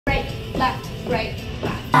left, right,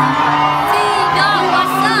 left.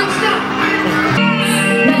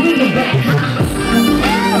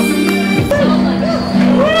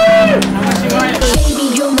 Baby,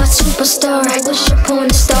 you're my superstar. I wish upon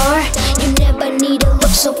a star. You never need to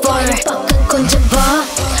look so far. Bakang konjaba,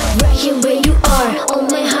 right here where you are. Oh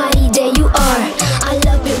my hottie, there you are. I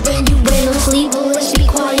love it when you wear no sleep. Let's be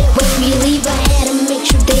quiet when we leave. I had to make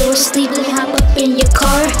sure they were sleeping. Hop up in your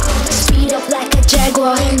car, speed up like a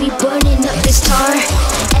Jaguar, and we burning up this tar.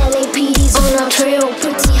 LAPD's on our trail,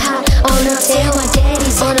 pretty hot on our tail. My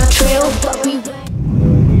daddy's on our trail, but we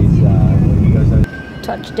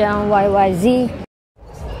touchdown YYZ.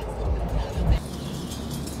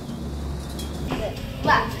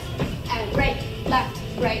 Left and right, left,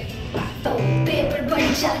 right, left.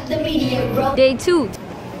 Day 2,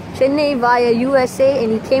 Chennai via USA,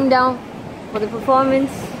 and he came down for the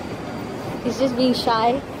performance. He's just being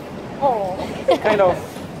shy. Oh, kind of.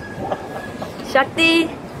 Shakti,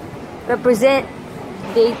 represent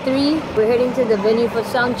day 3. We're heading to the venue for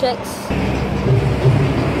sound checks.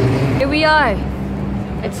 Here we are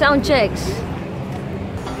at sound checks.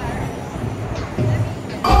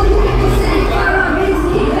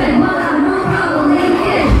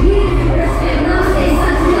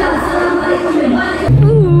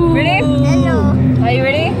 Ready? Hello. Are you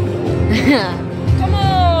ready? Come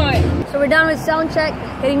on! So we're done with sound check,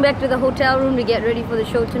 heading back to the hotel room to get ready for the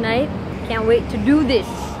show tonight. Can't wait to do this.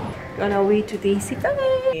 On our way to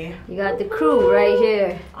DesiFest. You got the crew right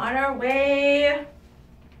here. On our way.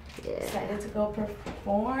 Yeah. Excited to go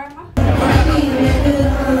perform.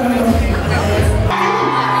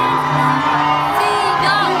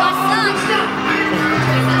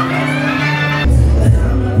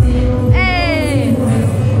 Hey!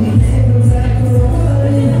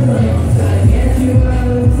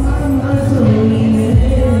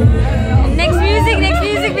 Next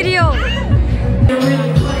music video.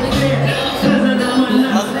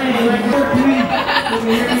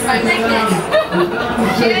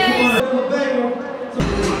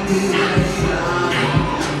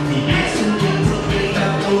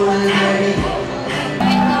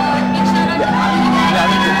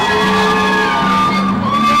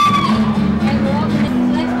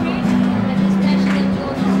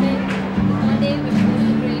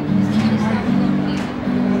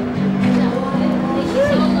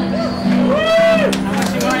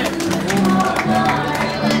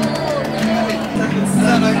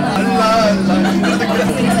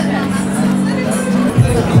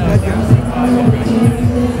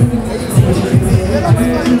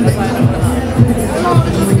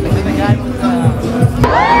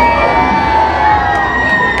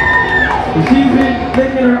 She's been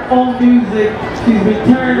making her own music. She's been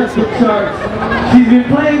tearing up the charts. She's been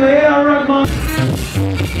playing with A.R. Rahman.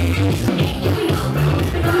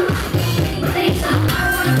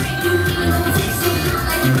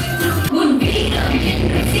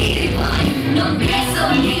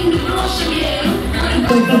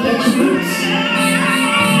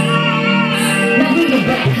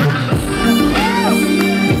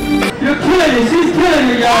 You're killing it. She's killing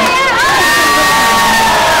it, y'all.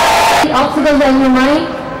 Obstacles are in your mind.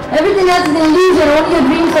 Everything else is an illusion. Only your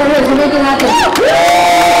dreams are here to make it happen.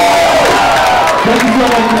 Thank you so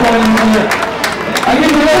much for coming here. I get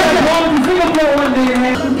to go to Singapore one day,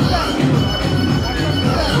 man.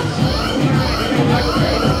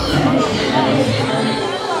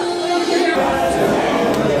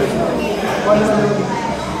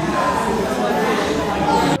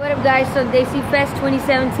 What up guys, so DesiFest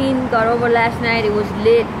 2017 got over last night. It was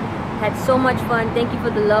lit, had so much fun. Thank you for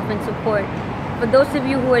the love and support. For those of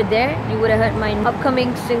you who were there, you would have heard my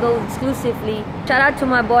upcoming single exclusively. Shout out to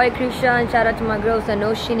my boy Krishan, shout out to my girls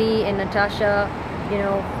Anoshini and Natasha, you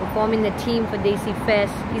know, for forming the team for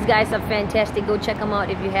DesiFest. These guys are fantastic. Go check them out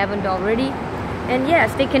if you haven't already. And yeah,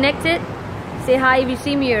 stay connected. Say hi if you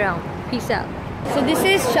see me around. Peace out. So this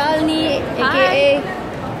is Shalini, aka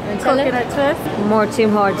Coconut twist. more Tim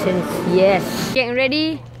Hortons. Yes. Getting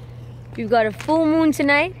ready. We've got a full moon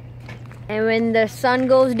tonight. And when the sun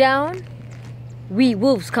goes down, we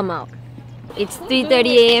wolves come out. It's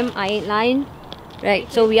 3:30 a.m. I ain't lying.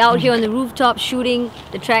 Right, so we out here on the rooftop shooting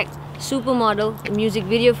the track Supermodel, the music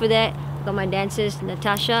video for that. Got my dancers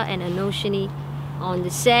Natasha and Anoshini on the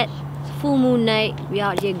set. It's a full moon night. We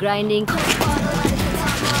out here grinding.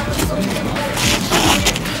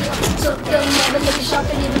 So they'll never look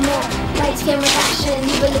sharper even more. Lights, camera, action,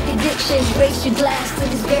 leave a look addiction. Raise your glass to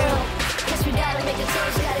this girl. Guess we gotta make a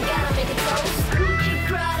toast, gotta make a toast.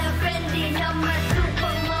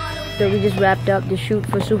 So we just wrapped up the shoot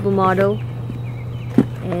for Supermodel,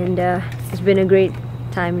 and it's been a great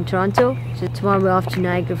time in Toronto. So tomorrow we're off to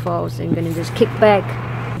Niagara Falls and gonna just kick back.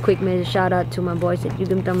 Quick major shout out to my boys at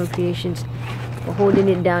Yugam Tamil Creations for holding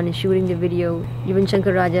it down and shooting the video. Even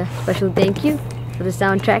Shankar Raja, special thank you for the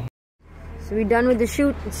soundtrack. So we're done with the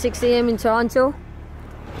shoot. It's 6 AM in Toronto.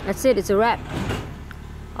 That's it, it's a wrap.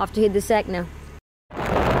 Off to hit the sack now.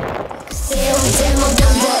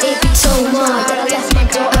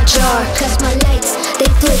 Cause my lights, they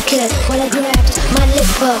flickered while I grabbed my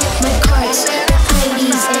liquor, my cards, the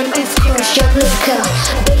IDs, and of course your liquor.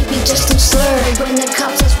 Baby, just don't slur when the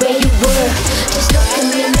cops ask where you were. Just look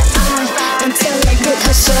him in the eye and tell him with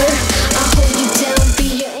her, sir.